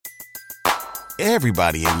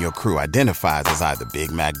Everybody in your crew identifies as either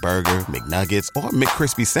Big Mac Burger, McNuggets, or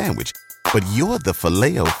McCrispy Sandwich. But you're the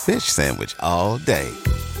Filet-O-Fish Sandwich all day.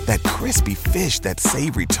 That crispy fish, that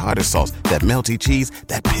savory tartar sauce, that melty cheese,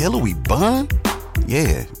 that pillowy bun.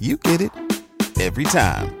 Yeah, you get it. Every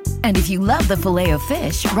time. And if you love the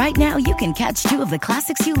Filet-O-Fish, right now you can catch two of the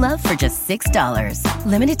classics you love for just $6.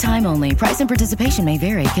 Limited time only. Price and participation may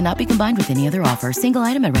vary. Cannot be combined with any other offer. Single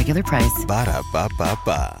item at regular price.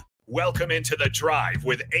 Ba-da-ba-ba-ba. Welcome into The Drive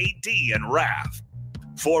with AD and Raph.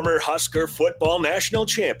 Former Husker football national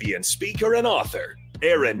champion, speaker, and author,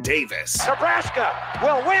 Aaron Davis. Nebraska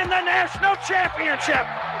will win the national championship.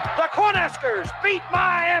 The Cornhuskers beat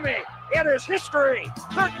Miami. It is history,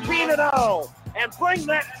 13-0, and bring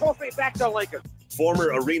that trophy back to Lincoln.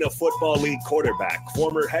 Former Arena Football League quarterback,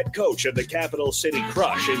 former head coach of the Capital City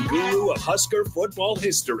Crush, and guru of Husker football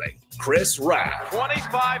history, Chris Rapp.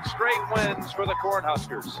 25 straight wins for the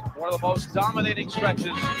Cornhuskers. One of the most dominating stretches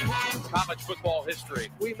in college football history.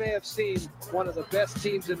 We may have seen one of the best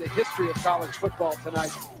teams in the history of college football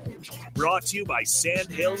tonight. Brought to you by Sand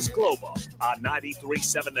Hills Global on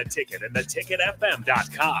 93.7 The Ticket and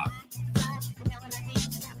theticketfm.com.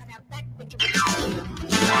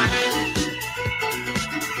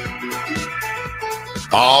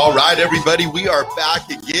 All right, everybody, we are back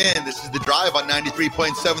again. This is The Drive on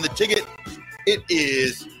 93.7 The Ticket. It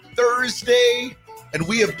is Thursday, and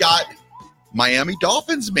we have got Miami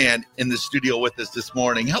Dolphins man in the studio with us this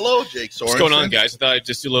morning. Hello, Jake Sorensen. What's going on, guys? I thought I'd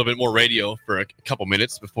just do a little bit more radio for a couple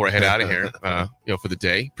minutes before I head out of here, for the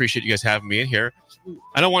day. Appreciate you guys having me in here.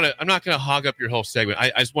 I'm not going to hog up your whole segment.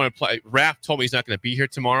 I just want to play. Raph told me he's not going to be here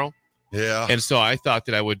tomorrow. Yeah. And so I thought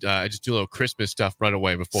that I would just do a little Christmas stuff right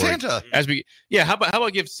away before Santa. How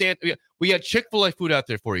about give Santa? We got Chick-fil-A food out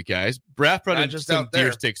there for you guys. Raph brought in just some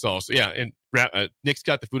deer sticks also. Yeah, and Nick's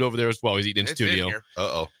got the food over there as well. He's eating in studio.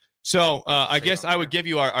 Uh-oh. So I guess I would give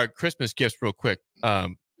you our Christmas gifts real quick to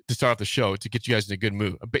start off the show to get you guys in a good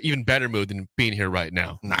mood, even better mood than being here right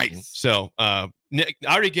now. Nice. So Nick,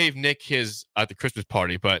 I already gave Nick his at the Christmas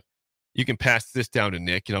party, but you can pass this down to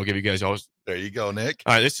Nick, and I'll give you guys all. There you go, Nick.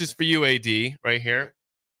 All right, this is for you, AD, right here.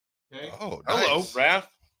 Okay. Oh, nice. Hello, Raph.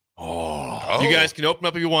 Oh, you guys can open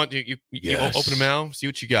up if you want. You yes. Open them out, see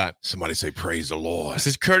what you got. Somebody say praise the Lord. This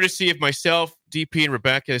is courtesy of myself, DP, and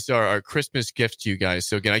Rebecca. This is our Christmas gifts to you guys.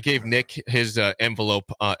 So again, I gave Nick his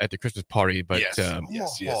envelope at the Christmas party, but yes.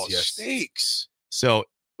 Steaks. So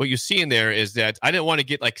what you see in there is that I didn't want to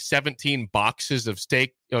get like 17 boxes of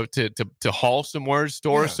steak to haul somewhere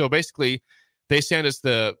stores. Yeah. So basically, they sent us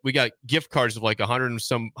we got gift cards of like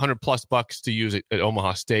 $100+ to use at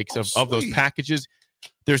Omaha Steaks of those packages.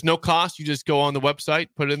 There's no cost. You just go on the website,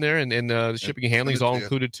 put it in there, and the shipping and handling is all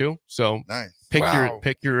included too. So nice.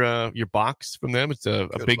 Pick your box from them. It's a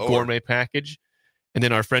big gourmet package. And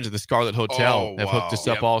then our friends at the Scarlet Hotel have hooked us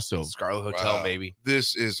up also. Scarlet Hotel, baby.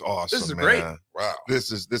 This is awesome. This is great. Wow. This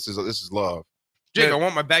is love. Jake, I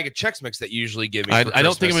want my bag of Chex Mix that you usually give me. I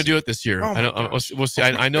don't think I'm going to do it this year. I don't. We'll see.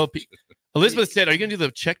 I know. Elizabeth said, "Are you going to do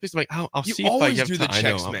the checklist?" I'm like, "I'll see if I have time." I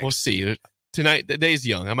know. We'll see. Tonight, the day's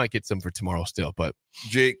young. I might get some for tomorrow still, but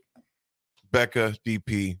Jake, Becca,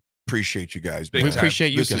 DP, appreciate you guys. We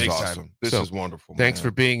appreciate you guys. This is awesome. This is wonderful. Thanks for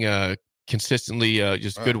being consistently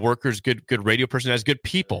just good workers, good radio personalities, good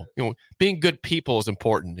people. Being good people is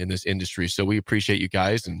important in this industry. So we appreciate you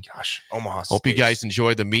guys, and Omaha. Hope you guys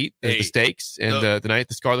enjoy the meat, the steaks, and the night at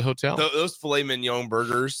the Scarlet Hotel. Those filet mignon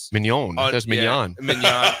burgers. Mignon. That's mignon. Yeah,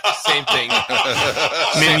 mignon. Same thing.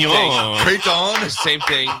 Mignon. Creighton. Same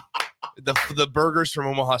thing. The burgers from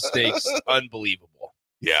Omaha Steaks, unbelievable.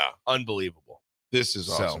 Yeah, unbelievable. This is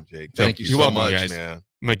awesome, Jake. Thank you so much, guys. Man.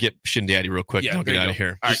 I'm gonna get Shin Daddy real quick. Yeah, and I'll get out of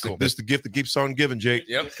here. All right, cool. This is the gift that keeps on giving, Jake.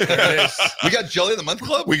 Yep. There it is. We got Jelly of the Month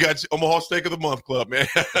Club. We got Omaha Steak of the Month Club, man.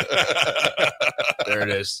 There it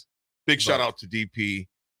is. Big shout out to DP,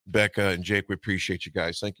 Becca, and Jake. We appreciate you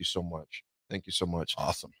guys. Thank you so much. Thank you so much.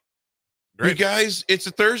 Awesome. Great. You guys, it's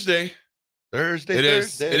a Thursday. It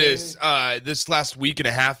is. This last week and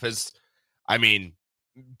a half has,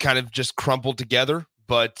 kind of just crumpled together.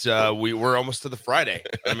 But we're almost to the Friday.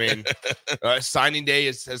 Signing day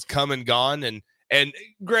has come and gone. And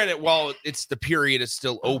granted, while the period is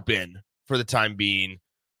still open for the time being,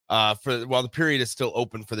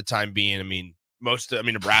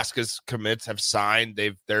 Nebraska's commits have signed.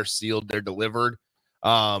 They're sealed. They're delivered.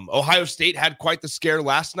 Ohio State had quite the scare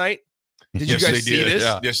last night. Did you guys see this?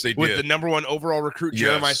 Yeah. Yes, they did. With the number one overall recruit,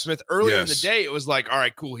 Jeremiah Smith. Earlier in the day, it was like, all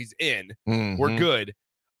right, cool, he's in. Mm-hmm. We're good.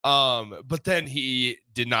 But then he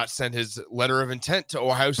did not send his letter of intent to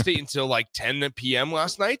Ohio State until like 10 p.m.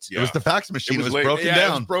 last night. Yeah. It was the fax machine. It was broken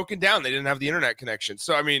down. It was broken down. They didn't have the internet connection.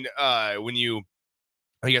 So, when you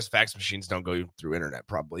I guess fax machines don't go through internet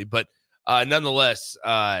probably, but nonetheless,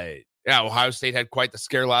 Ohio State had quite the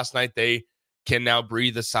scare last night. They can now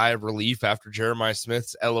breathe a sigh of relief after Jeremiah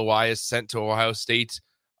Smith's LOI is sent to Ohio State.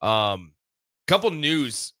 Couple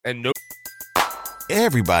news and no.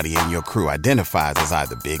 Everybody in your crew identifies as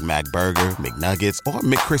either Big Mac Burger, McNuggets, or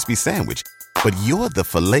McCrispy Sandwich. But you're the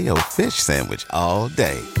Filet-O-Fish Sandwich all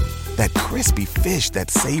day. That crispy fish, that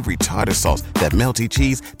savory tartar sauce, that melty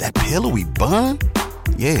cheese, that pillowy bun.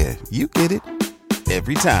 Yeah, you get it.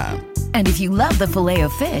 Every time. And if you love the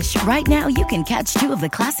Filet-O-Fish, right now you can catch 2 of the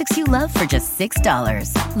classics you love for just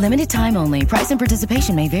 $6. Limited time only. Price and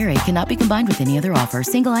participation may vary. Cannot be combined with any other offer.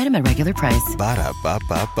 Single item at regular price.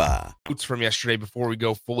 Ba-da-ba-ba-ba. Notes from yesterday before we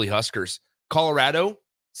go fully Huskers. Colorado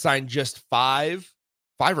signed just five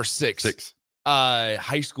or six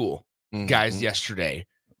high school guys yesterday.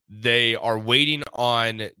 They are waiting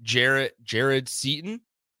on Jared Seaton,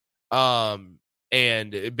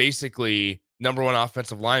 and basically number 1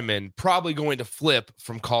 offensive lineman, probably going to flip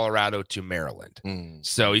from Colorado to Maryland.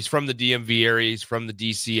 So he's from the DMV area. He's from the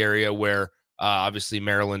DC area where obviously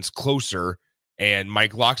Maryland's closer. And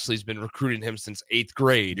Mike Loxley's been recruiting him since 8th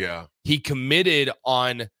grade. Yeah. He committed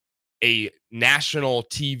on a national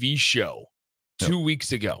TV show 2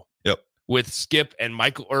 weeks ago. Yep. With Skip and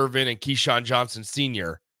Michael Irvin and Keyshawn Johnson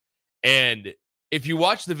Sr. And if you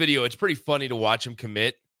watch the video, it's pretty funny to watch him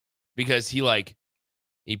commit because he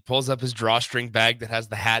pulls up his drawstring bag that has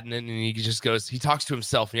the hat in it, and he just goes, he talks to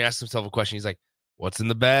himself and he asks himself a question. He's like, "What's in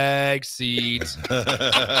the bag seat?" And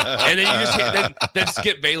then you just then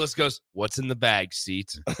Skip Bayless goes, "What's in the bag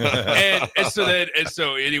seat?" and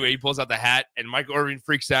so anyway, he pulls out the hat, and Michael Irvin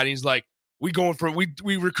freaks out. And he's like, we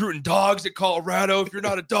recruiting dogs at Colorado. If you're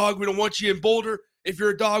not a dog, we don't want you in Boulder. If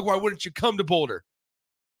you're a dog, why wouldn't you come to Boulder?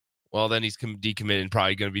 Well, then he's decommitted and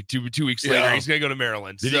probably going to be two weeks later. He's going to go to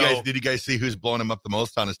Maryland. Did you guys see who's blowing him up the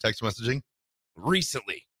most on his text messaging?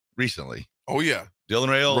 Recently. Oh, yeah. Dylan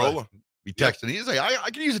Raiola. He texted. He's like, I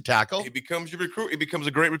can use a tackle. He becomes your recruit. He becomes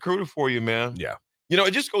a great recruiter for you, man. Yeah. You know,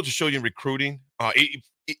 it just goes to show you in recruiting,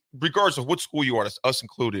 regardless of what school you are, us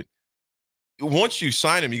included, once you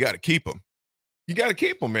sign him, you got to keep him. You got to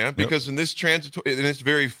keep him, man, because in this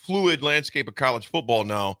very fluid landscape of college football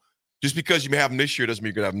now, just because you may have them this year doesn't mean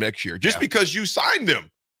you're going to have them next year. Just because you signed them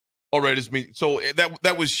already doesn't mean. So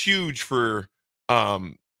that was huge for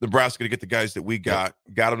Nebraska to get the guys that we got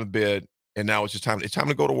them to bed, and now it's just time. It's time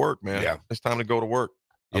to go to work, man. Yeah, it's time to go to work.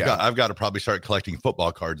 I've got to probably start collecting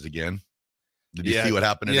football cards again. Did you see what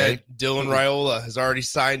happened today? Dylan Raiola has already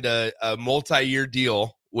signed a multi-year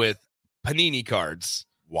deal with Panini cards.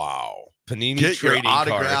 Wow. Panini Get trading your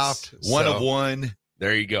autographed cards. One of one.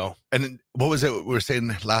 There you go. And then, what was it we were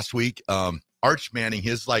saying last week? Arch Manning,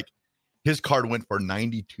 his card went for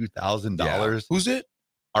 $92,000. Who's it?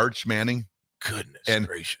 Arch Manning. Goodness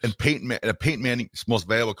gracious. And Peyton Manning's most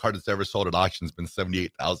valuable card that's ever sold at auction has been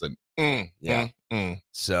 $78,000.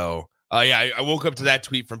 So I woke up to that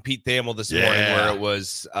tweet from Pete Thamel this morning where it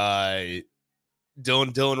was Dylan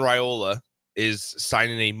Raiola is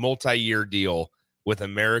signing a multi-year deal with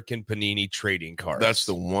American Panini trading cards. That's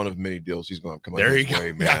the one of many deals he's going to come. There you go,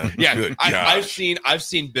 way, man. Yeah. I've seen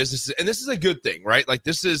businesses, and this is a good thing, right? Like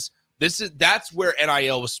that's where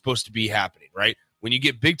NIL was supposed to be happening, right? When you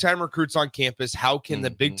get big time recruits on campus, how can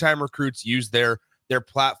the big time recruits use their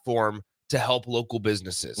platform to help local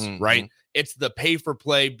businesses, right? It's the pay for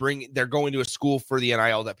play. They're going to a school for the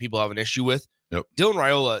NIL that people have an issue with. Yep. Dylan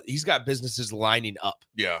Raiola, he's got businesses lining up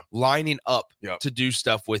to do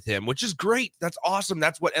stuff with him, which is great. That's awesome.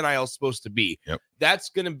 That's what NIL is supposed to be. Yep. That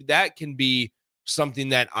can be something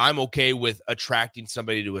that I'm okay with attracting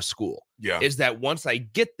somebody to a school. Yeah. Is that once I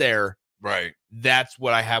get there, right, that's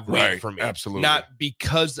what I have waiting for me. Absolutely. Not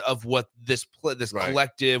because of what this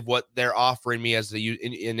collective, what they're offering me as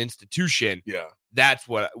an institution. Yeah. That's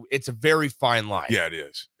what it's a very fine line. Yeah, it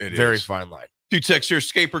is. Very fine line. Few texts here.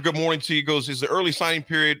 Scaper, good morning to you. Goes, is the early signing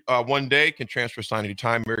period one day? Can transfer sign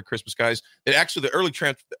anytime. Merry Christmas, guys. And actually,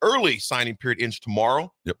 the early signing period ends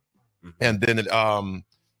tomorrow. Yep. And then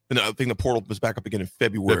then I think the portal was back up again in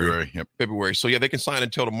February. February. So yeah, they can sign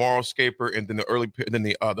until tomorrow, Scaper, and then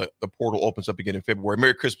the portal opens up again in February.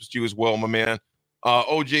 Merry Christmas to you as well, my man.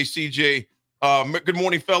 OJ, CJ, good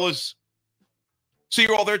morning, fellas. See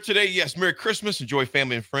you all there today. Yes, Merry Christmas. Enjoy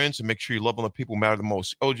family and friends, and make sure you love on the people who matter the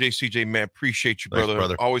most. OJ, CJ, man, appreciate you, brother. Thanks,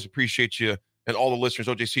 brother. Always appreciate you and all the listeners.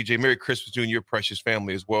 OJ, CJ, Merry Christmas to you and your precious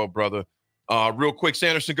family as well, brother. Real quick,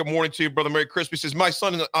 Sanderson, good morning to you, brother. Merry Christmas. He says, my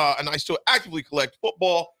son and I still actively collect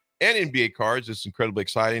football and NBA cards. It's incredibly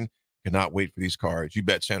exciting. Cannot wait for these cards. You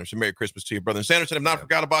bet, Sanderson. Merry Christmas to you, brother. And Sanderson, I've not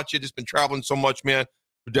forgot about you. Just been traveling so much, man.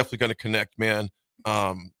 We're definitely going to connect, man.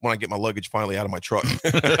 when I get my luggage finally out of my truck.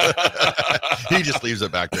 He just leaves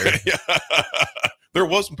it back there. Yeah. There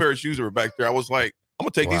was some pair of shoes that were back there. I was like, I'm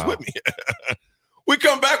going to take these with me. We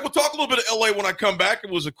come back. We'll talk a little bit of LA when I come back. It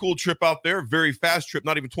was a cool trip out there. Very fast trip,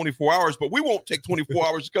 not even 24 hours, but we won't take 24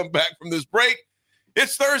 hours to come back from this break.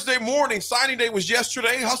 It's Thursday morning. Signing day was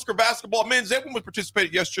yesterday. Husker basketball, men's and women's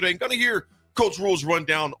participated yesterday. Going to hear Coach Rhule's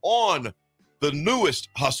rundown on the newest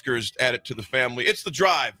Huskers added to the family. It's The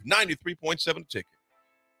Drive, 93.7 Ticket.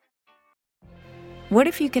 What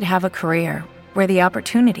if you could have a career where the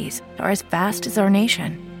opportunities are as vast as our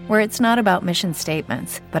nation, where it's not about mission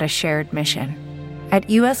statements, but a shared mission? At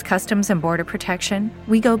U.S. Customs and Border Protection,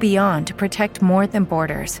 we go beyond to protect more than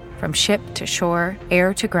borders. From ship to shore,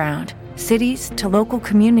 air to ground, cities to local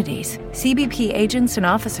communities, CBP agents and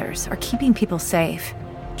officers are keeping people safe.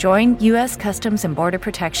 Join U.S. Customs and Border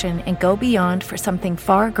Protection and go beyond for something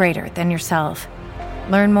far greater than yourself.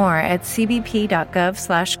 Learn more at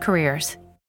cbp.gov/careers.